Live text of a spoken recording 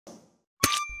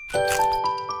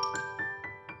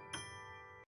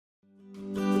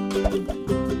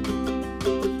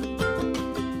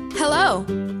Hello!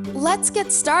 Let's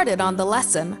get started on the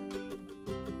lesson.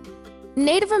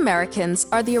 Native Americans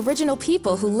are the original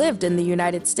people who lived in the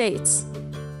United States.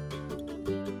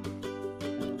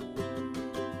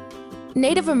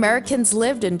 Native Americans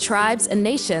lived in tribes and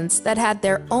nations that had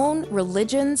their own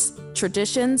religions,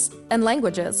 traditions, and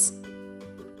languages.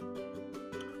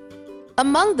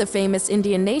 Among the famous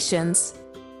Indian nations,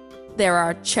 there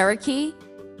are Cherokee,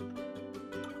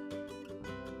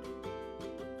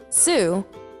 Sioux,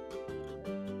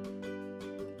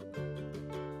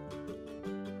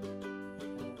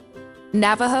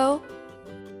 Navajo,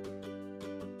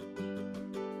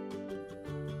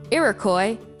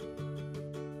 Iroquois,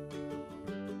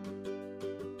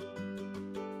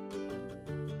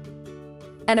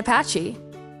 and Apache.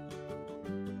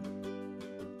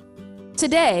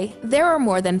 Today, there are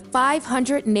more than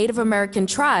 500 Native American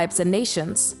tribes and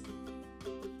nations.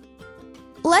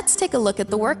 Let's take a look at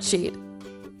the worksheet.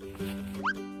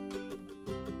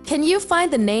 Can you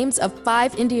find the names of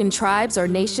 5 Indian tribes or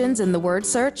nations in the word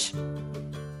search?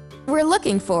 We're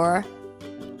looking for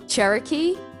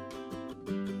Cherokee,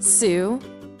 Sioux,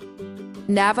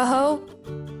 Navajo,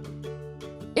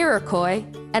 Iroquois,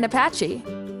 and Apache.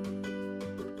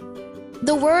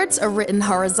 The words are written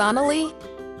horizontally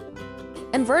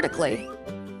and vertically.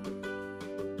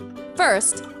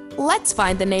 First, let's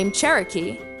find the name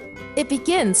Cherokee. It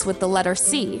begins with the letter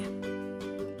C.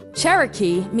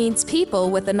 Cherokee means people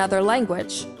with another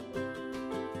language.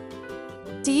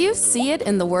 Do you see it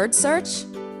in the word search?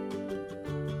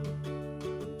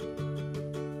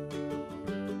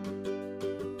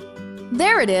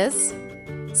 There it is.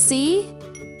 C-H-E-R-O-K-E-E.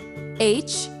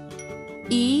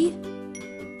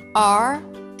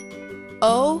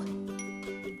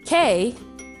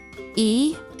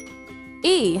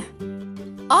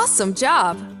 Awesome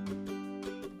job!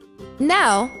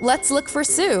 Now, let's look for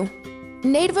Sioux.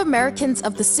 Native Americans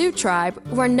of the Sioux tribe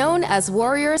were known as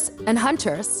warriors and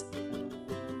hunters.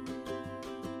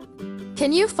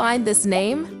 Can you find this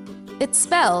name? It's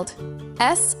spelled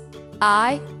S-I-O-U-X.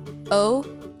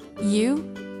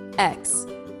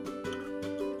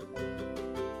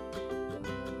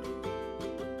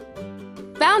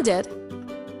 Found it!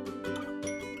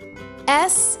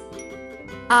 S-I-O-U-X.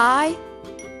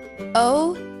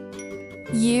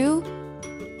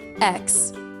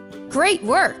 Great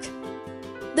work!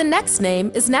 The next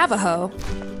name is Navajo.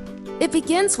 It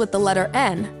begins with the letter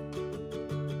N.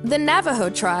 The Navajo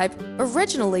tribe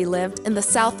originally lived in the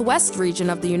southwest region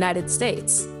of the United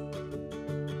States.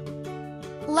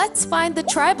 Let's find the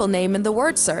tribal name in the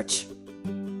word search.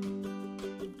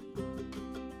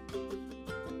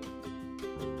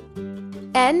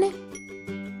 N-A-V-A-J-O.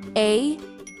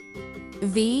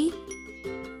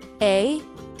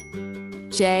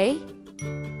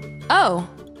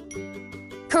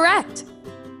 Correct!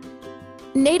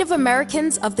 Native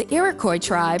Americans of the Iroquois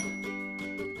tribe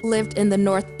lived in the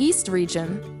northeast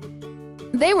region.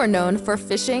 They were known for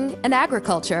fishing and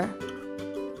agriculture.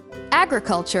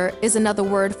 Agriculture is another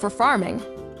word for farming.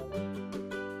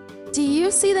 Do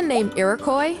you see the name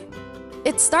Iroquois?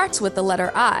 It starts with the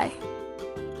letter I.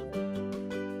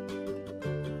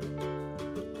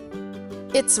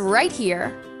 It's right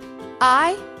here.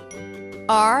 I-R-O-Q-U-O-I-S.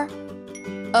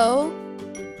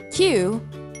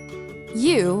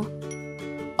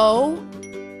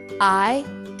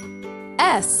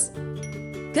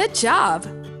 Good job!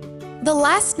 The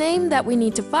last name that we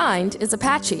need to find is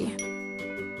Apache.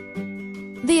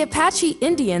 The Apache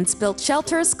Indians built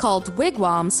shelters called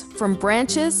wigwams from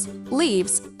branches,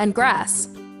 leaves, and grass.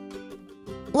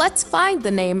 Let's find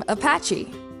the name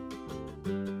Apache.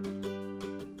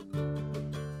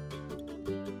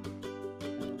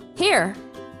 Here,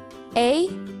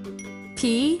 A-P-A-C-H-E.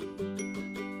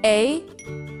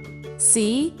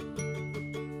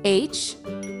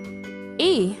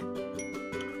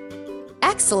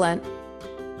 Excellent!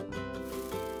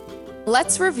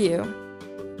 Let's review.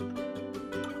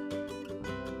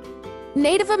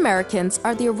 Native Americans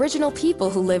are the original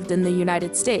people who lived in the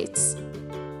United States.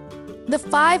 The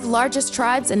 5 largest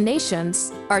tribes and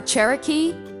nations are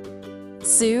Cherokee,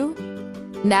 Sioux,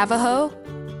 Navajo,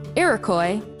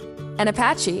 Iroquois, and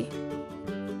Apache.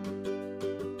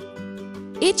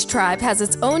 Each tribe has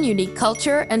its own unique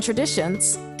culture and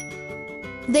traditions.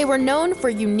 They were known for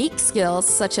unique skills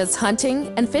such as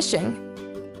hunting and fishing.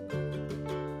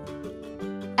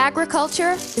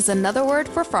 Agriculture is another word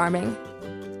for farming.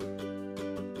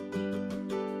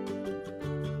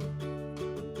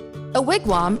 A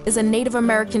wigwam is a Native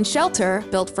American shelter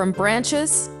built from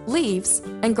branches, leaves,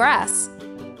 and grass.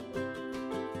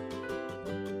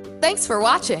 Thanks for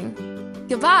watching.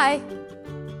 Goodbye.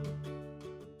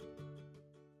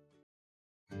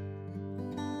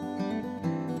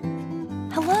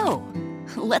 Hello!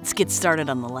 Let's get started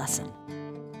on the lesson.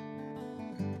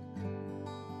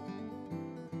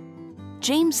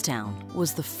 Jamestown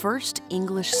was the first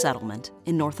English settlement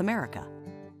in North America.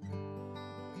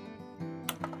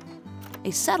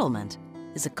 A settlement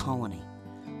is a colony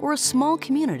or a small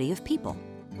community of people.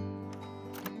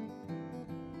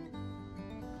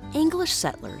 English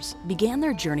settlers began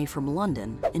their journey from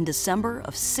London in December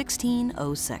of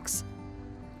 1606.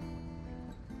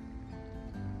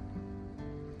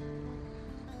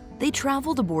 They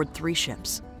traveled aboard 3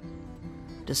 ships: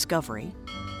 Discovery,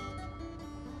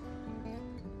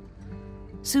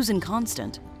 Susan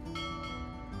Constant,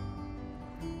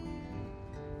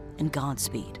 and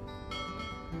Godspeed.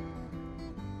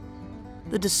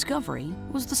 The Discovery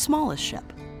was the smallest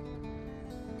ship,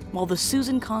 while the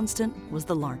Susan Constant was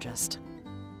the largest.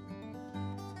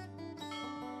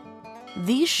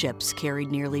 These ships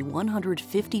carried nearly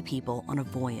 150 people on a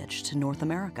voyage to North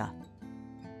America.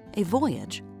 A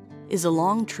voyage is a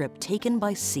long trip taken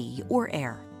by sea or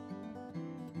air.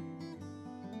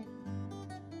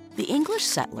 The English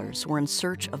settlers were in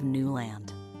search of new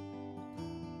land.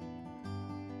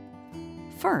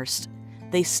 First,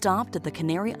 they stopped at the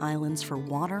Canary Islands for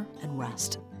water and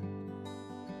rest.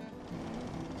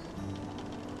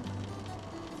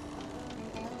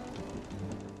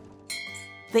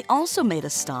 They also made a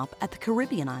stop at the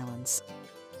Caribbean islands.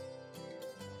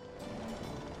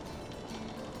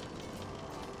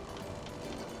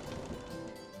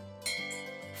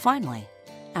 Finally,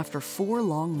 after 4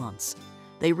 long months,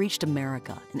 they reached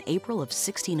America in April of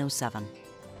 1607.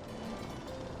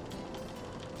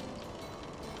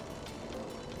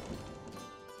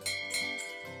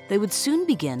 They would soon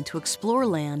begin to explore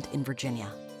land in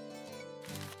Virginia.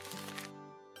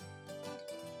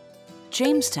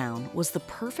 Jamestown was the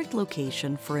perfect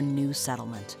location for a new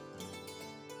settlement.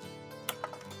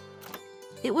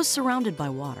 It was surrounded by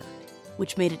water,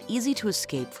 which made it easy to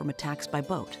escape from attacks by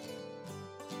boat.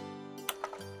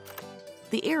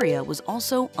 The area was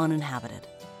also uninhabited,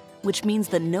 which means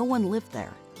that no one lived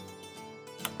there.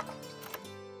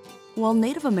 While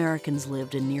Native Americans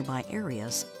lived in nearby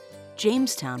areas,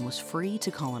 Jamestown was free to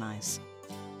colonize.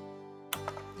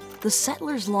 The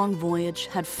settlers' long voyage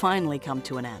had finally come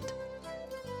to an end.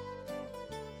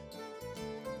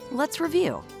 Let's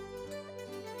review.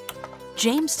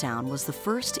 Jamestown was the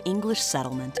first English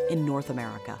settlement in North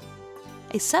America.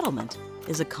 A settlement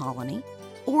is a colony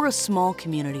or a small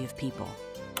community of people.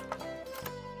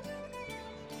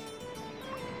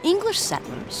 English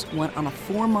settlers went on a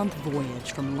 4-month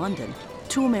voyage from London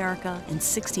to America in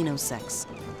 1606.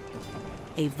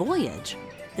 A voyage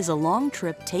is a long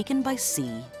trip taken by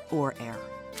sea or air.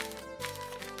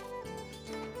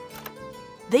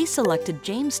 They selected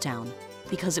Jamestown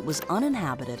because it was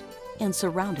uninhabited and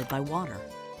surrounded by water.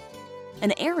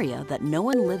 An area that no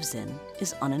one lives in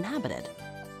is uninhabited.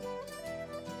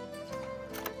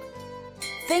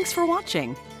 Thanks for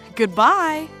watching.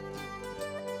 Goodbye.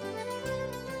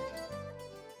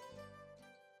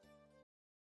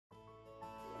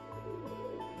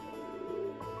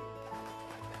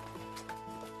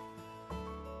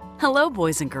 Hello,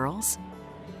 boys and girls.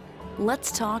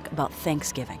 Let's talk about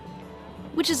Thanksgiving,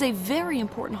 which is a very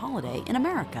important holiday in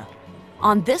America.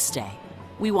 On this day,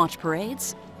 we watch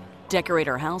parades, decorate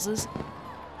our houses,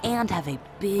 and have a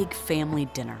big family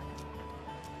dinner.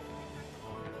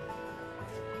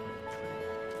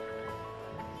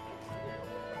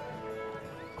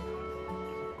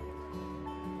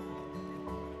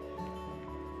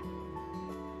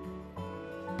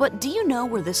 But do you know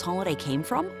where this holiday came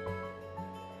from?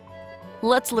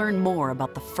 Let's learn more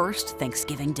about the first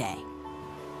Thanksgiving Day.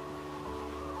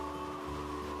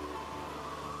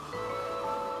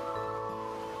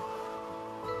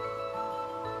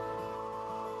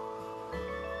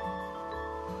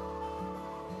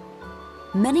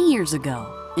 Many years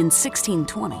ago, in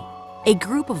 1620, a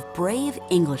group of brave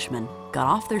Englishmen got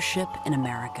off their ship in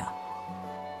America.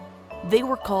 They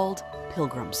were called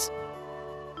Pilgrims.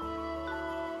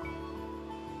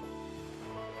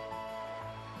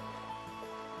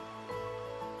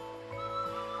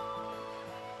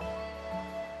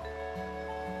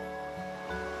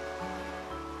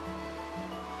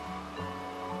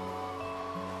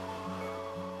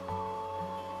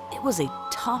 It was a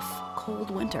tough,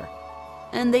 cold winter,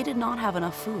 and they did not have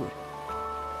enough food.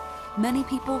 Many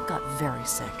people got very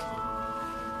sick.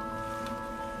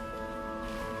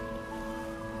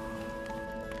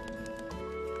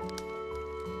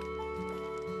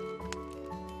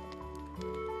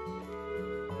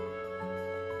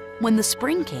 When the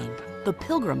spring came, the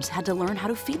Pilgrims had to learn how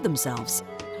to feed themselves.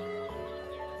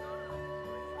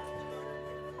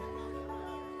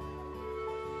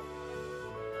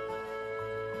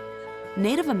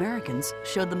 Native Americans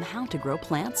showed them how to grow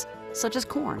plants such as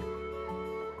corn.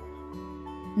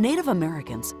 Native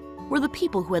Americans were the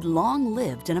people who had long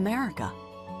lived in America.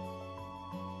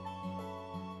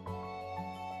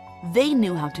 They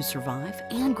knew how to survive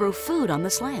and grow food on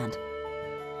this land.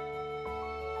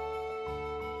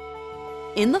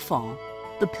 In the fall,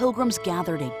 the Pilgrims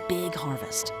gathered a big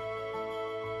harvest.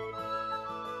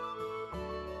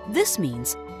 This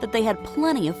means that they had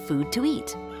plenty of food to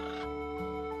eat.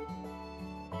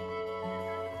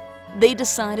 They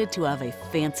decided to have a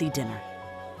fancy dinner.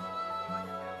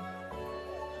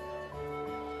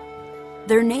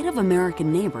 Their Native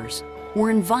American neighbors were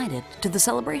invited to the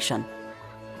celebration.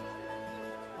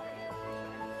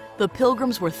 The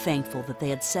Pilgrims were thankful that they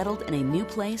had settled in a new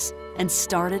place and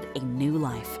started a new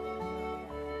life.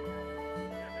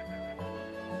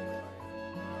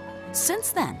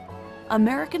 Since then,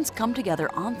 Americans come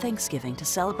together on Thanksgiving to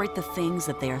celebrate the things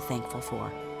that they are thankful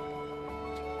for.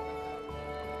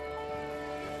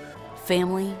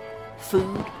 Family,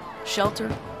 food,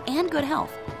 shelter, and good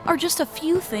health are just a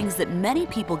few things that many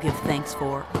people give thanks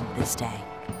for on this day.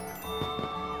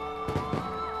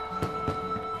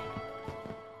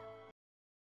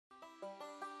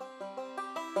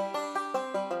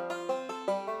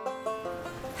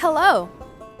 Hello!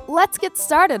 Let's get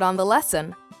started on the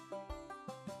lesson.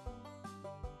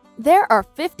 There are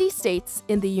 50 states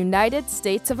in the United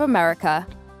States of America.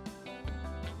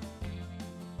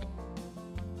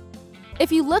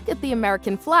 If you look at the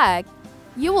American flag,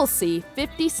 you will see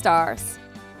 50 stars,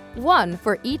 one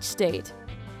for each state.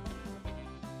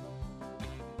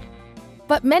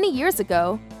 But many years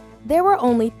ago, there were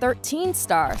only 13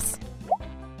 stars.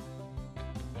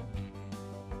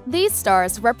 These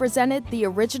stars represented the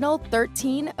original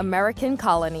 13 American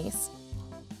colonies: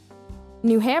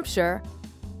 New Hampshire,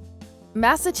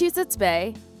 Massachusetts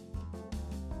Bay,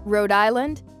 Rhode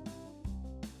Island,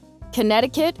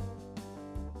 Connecticut,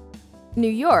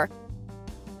 New York,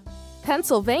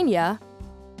 Pennsylvania,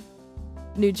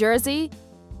 New Jersey,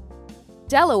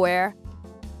 Delaware,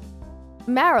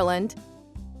 Maryland,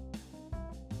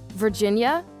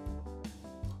 Virginia,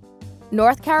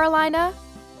 North Carolina,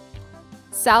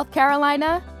 South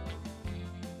Carolina,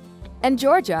 and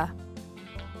Georgia.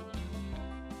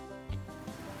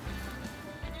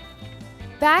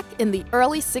 Back in the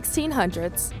early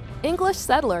 1600s, English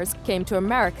settlers came to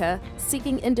America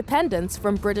seeking independence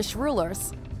from British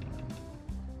rulers.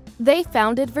 They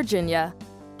founded Virginia,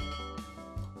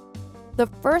 the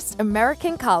first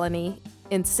American colony,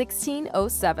 in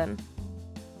 1607.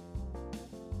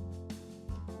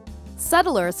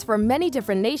 Settlers from many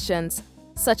different nations,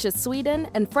 such as Sweden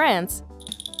and France,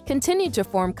 continued to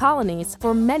form colonies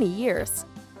for many years.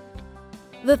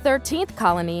 The 13th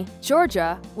colony,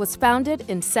 Georgia, was founded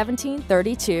in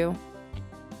 1732.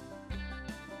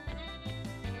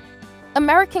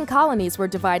 American colonies were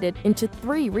divided into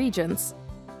 3 regions: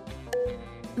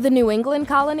 the New England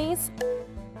colonies,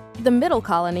 the Middle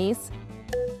colonies,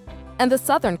 and the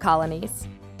Southern colonies.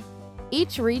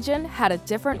 Each region had a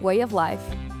different way of life.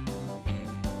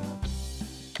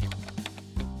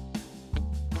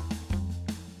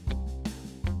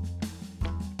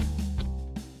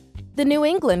 The New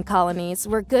England colonies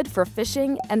were good for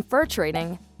fishing and fur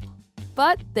trading,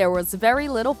 but there was very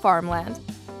little farmland.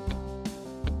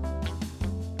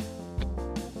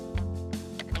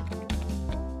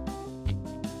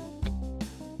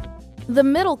 The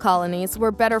Middle colonies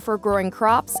were better for growing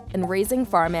crops and raising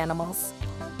farm animals.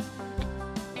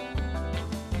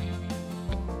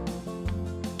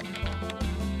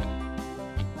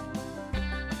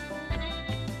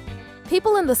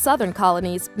 People in the Southern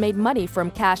colonies made money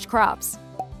from cash crops,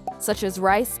 such as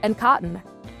rice and cotton.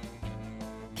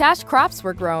 Cash crops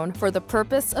were grown for the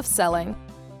purpose of selling.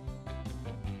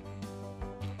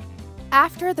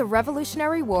 After the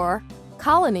Revolutionary War,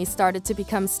 colonies started to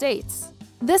become states.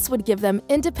 This would give them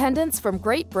independence from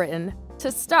Great Britain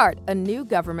to start a new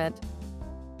government.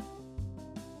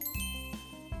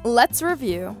 Let's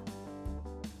review.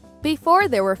 Before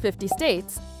there were 50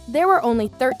 states, there were only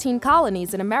 13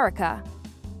 colonies in America.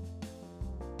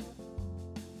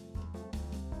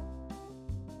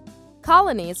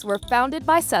 Colonies were founded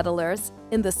by settlers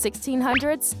in the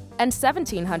 1600s and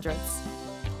 1700s.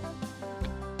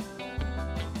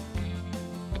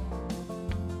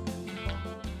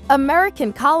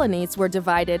 American colonies were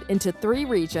divided into 3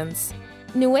 regions: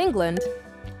 New England,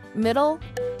 Middle,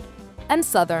 and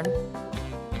Southern.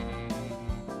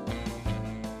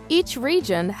 Each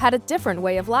region had a different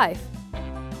way of life.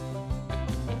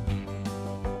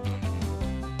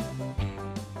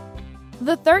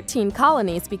 The 13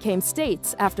 colonies became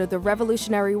states after the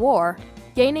Revolutionary War,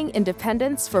 gaining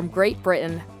independence from Great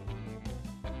Britain.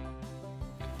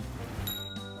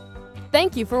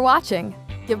 Thank you for watching.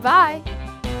 Goodbye!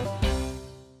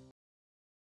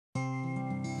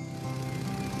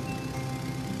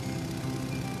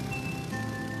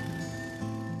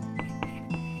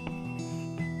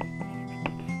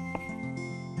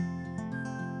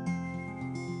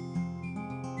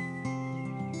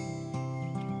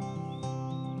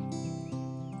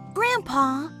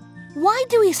 Grandpa, why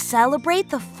do we celebrate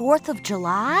the 4th of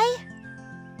July?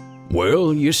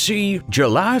 Well, you see,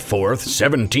 July 4th,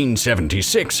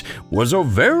 1776 was a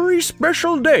very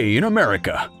special day in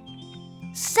America.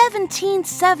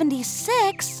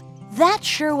 1776? That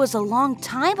sure was a long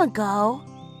time ago.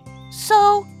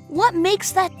 So, what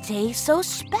makes that day so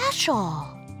special?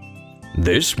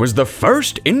 This was the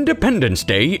first Independence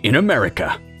Day in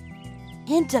America.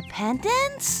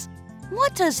 Independence?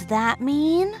 What does that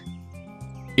mean?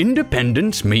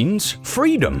 Independence means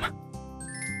freedom.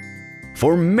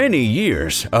 For many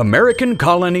years, American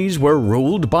colonies were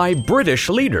ruled by British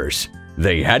leaders.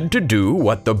 They had to do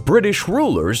what the British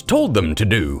rulers told them to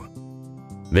do.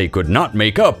 They could not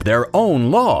make up their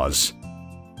own laws.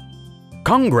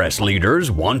 Congress leaders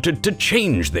wanted to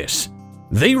change this.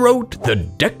 They wrote the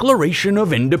Declaration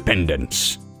of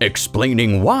Independence,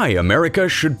 explaining why America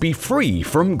should be free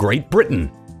from Great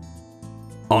Britain.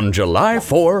 On July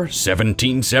 4,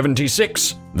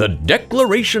 1776, the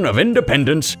Declaration of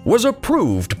Independence was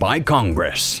approved by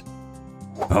Congress.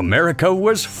 America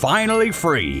was finally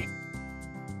free.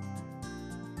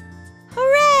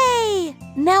 Hooray!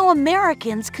 Now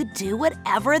Americans could do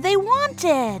whatever they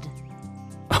wanted.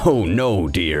 Oh no,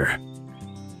 dear.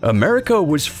 America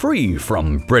was free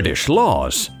from British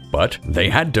laws, but they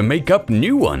had to make up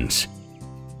new ones.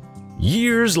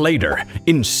 Years later,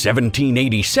 in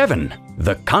 1787,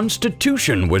 the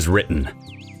Constitution was written.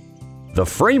 The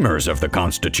framers of the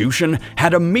Constitution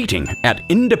had a meeting at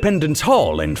Independence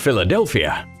Hall in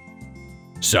Philadelphia.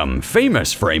 Some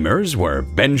famous framers were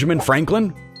Benjamin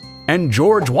Franklin and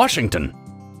George Washington.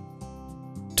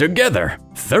 Together,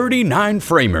 39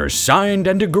 framers signed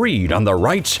and agreed on the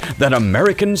rights that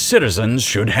American citizens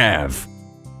should have.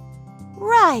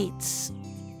 Rights?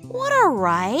 What are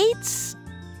rights?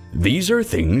 These are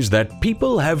things that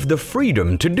people have the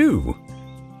freedom to do.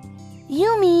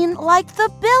 You mean like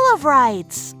the Bill of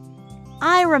Rights?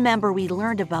 I remember we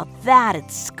learned about that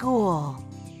at school.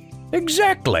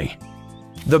 Exactly.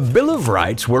 The Bill of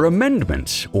Rights were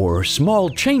amendments or small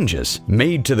changes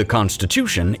made to the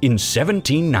Constitution in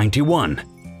 1791.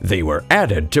 They were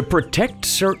added to protect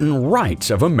certain rights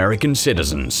of American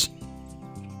citizens.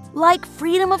 Like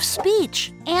freedom of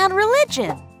speech and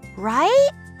religion,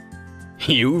 right?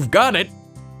 You've got it.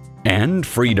 And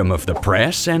freedom of the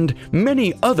press and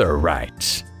many other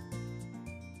rights.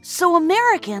 So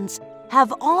Americans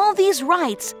have all these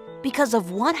rights because of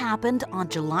what happened on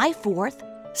July 4th,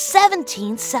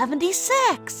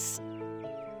 1776.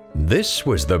 This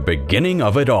was the beginning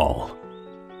of it all.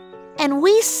 And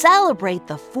we celebrate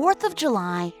the 4th of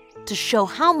July to show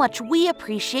how much we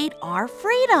appreciate our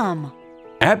freedom.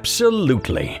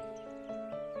 Absolutely.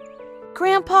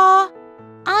 Grandpa,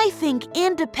 I think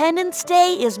Independence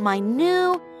Day is my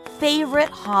new favorite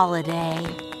holiday.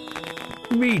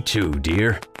 Me too,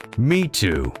 dear. Me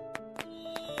too.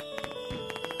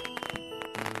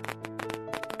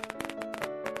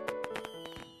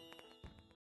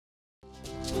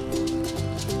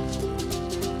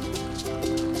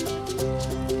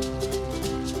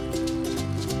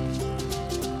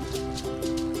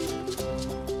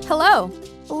 Hello!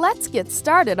 Let's get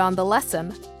started on the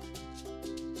lesson.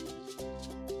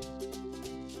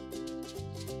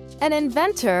 An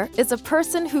inventor is a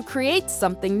person who creates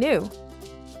something new.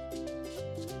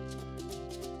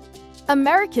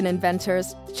 American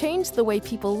inventors changed the way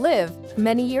people live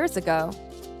many years ago.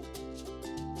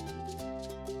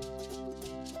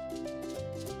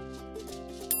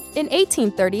 In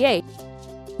 1838,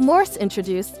 Morse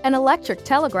introduced an electric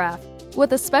telegraph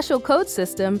with a special code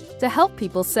system to help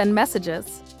people send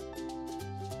messages.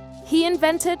 He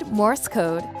invented Morse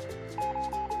code.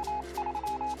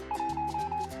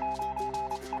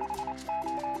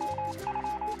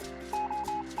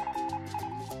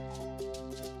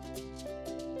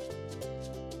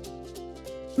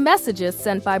 Messages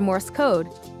sent by Morse code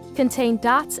contain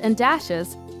dots and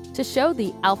dashes to show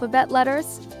the alphabet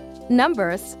letters,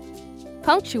 numbers,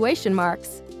 punctuation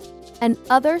marks, and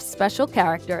other special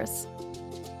characters.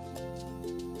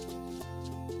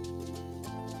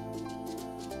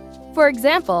 For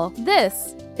example,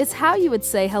 this is how you would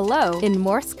say hello in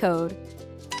Morse code.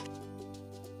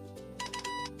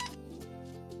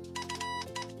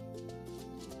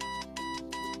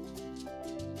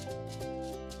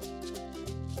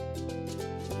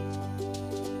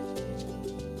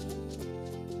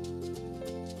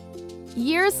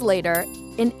 Years later,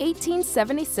 in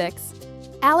 1876,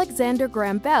 Alexander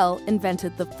Graham Bell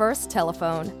invented the first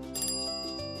telephone.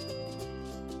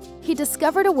 He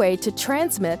discovered a way to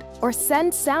transmit or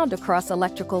send sound across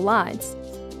electrical lines.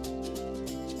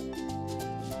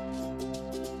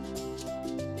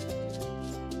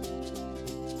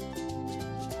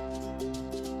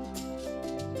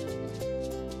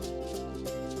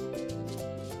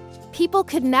 People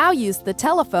could now use the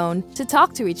telephone to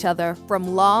talk to each other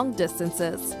from long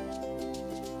distances.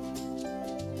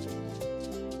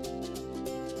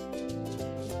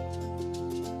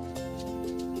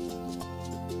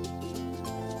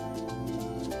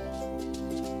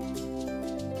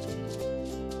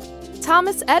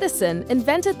 Thomas Edison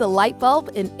invented the light bulb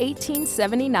in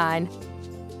 1879.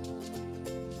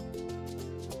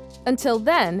 Until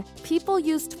then, people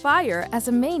used fire as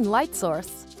a main light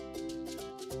source.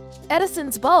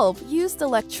 Edison's bulb used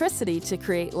electricity to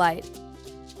create light.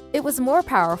 It was more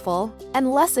powerful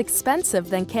and less expensive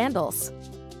than candles.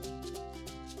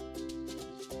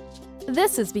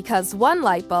 This is because one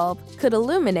light bulb could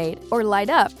illuminate or light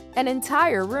up an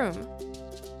entire room.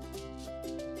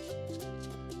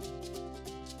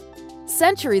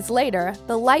 Centuries later,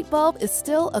 the light bulb is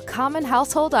still a common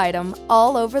household item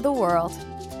all over the world.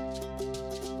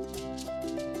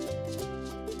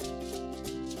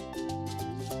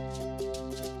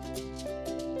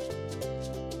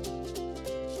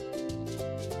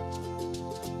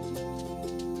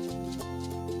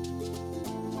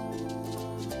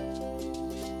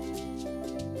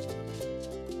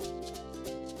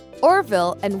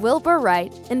 Orville and Wilbur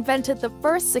Wright invented the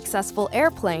first successful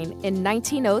airplane in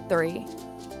 1903.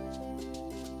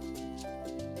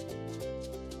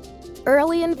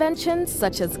 Early inventions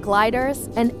such as gliders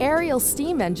and aerial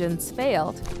steam engines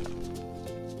failed.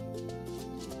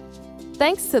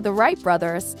 Thanks to the Wright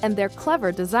brothers and their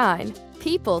clever design,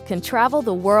 people can travel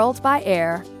the world by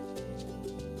air.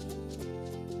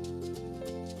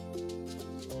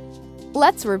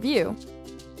 Let's review.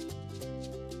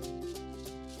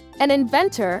 An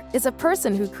inventor is a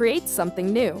person who creates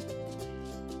something new.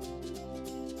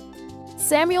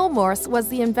 Samuel Morse was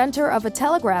the inventor of a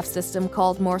telegraph system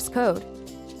called Morse code.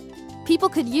 People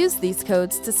could use these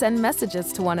codes to send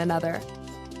messages to one another.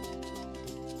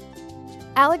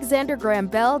 Alexander Graham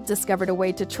Bell discovered a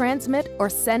way to transmit or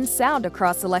send sound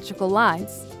across electrical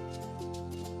lines.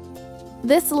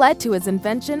 This led to his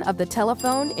invention of the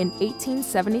telephone in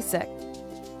 1876.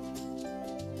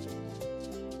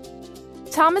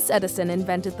 Thomas Edison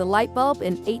invented the light bulb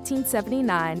in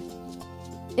 1879.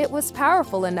 It was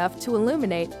powerful enough to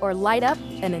illuminate or light up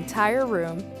an entire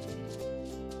room.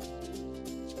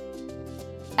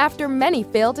 After many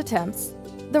failed attempts,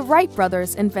 the Wright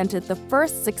brothers invented the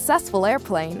first successful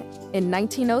airplane in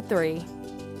 1903.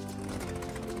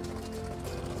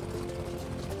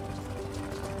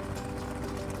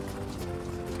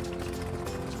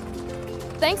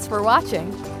 Thanks for watching.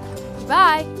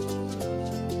 Bye!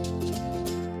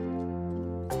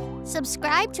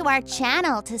 Subscribe to our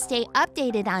channel to stay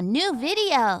updated on new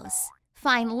videos.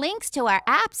 Find links to our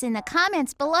apps in the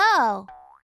comments below.